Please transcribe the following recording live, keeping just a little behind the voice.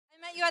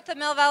you at the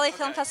Mill Valley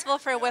Film Festival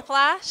for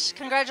Whiplash.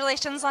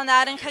 Congratulations on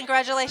that, and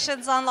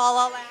congratulations on La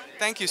La Land.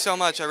 Thank you so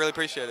much. I really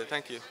appreciate it.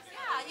 Thank you.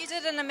 Yeah, you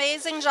did an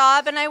amazing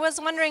job, and I was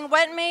wondering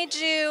what made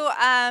you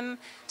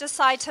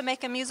decide to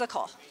make a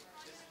musical?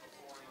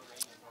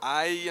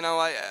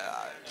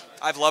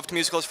 I've loved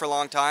musicals for a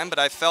long time, but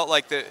I felt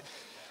like that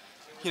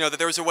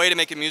there was a way to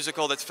make a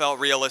musical that felt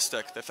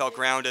realistic, that felt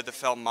grounded, that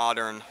felt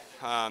modern,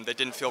 that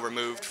didn't feel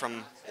removed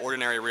from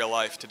ordinary real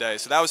life today.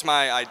 So that was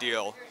my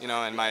ideal,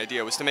 and my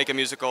idea was to make a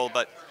musical,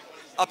 but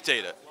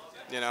update it,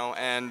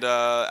 and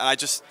I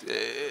just,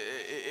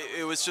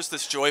 it was just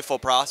this joyful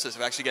process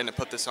of actually getting to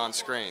put this on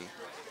screen.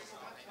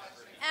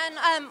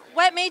 And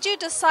what made you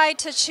decide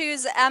to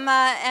choose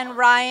Emma and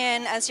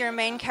Ryan as your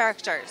main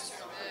characters?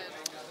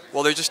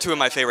 Well, they're just two of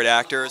my favorite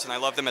actors, and I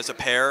love them as a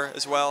pair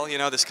as well.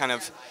 This kind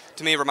of,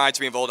 to me, reminds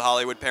me of old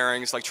Hollywood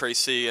pairings like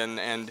Tracy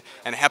and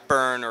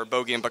Hepburn, or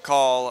Bogey and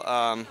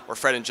Bacall, or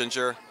Fred and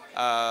Ginger.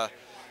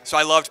 So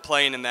I loved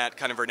playing in that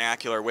kind of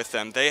vernacular with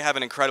them. They have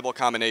an incredible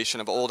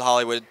combination of old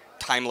Hollywood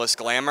timeless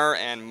glamour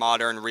and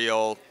modern,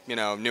 real,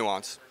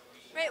 nuance.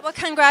 Great. Well,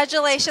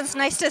 congratulations.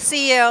 Nice to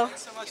see you.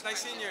 Thanks so much.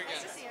 Nice seeing you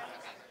again.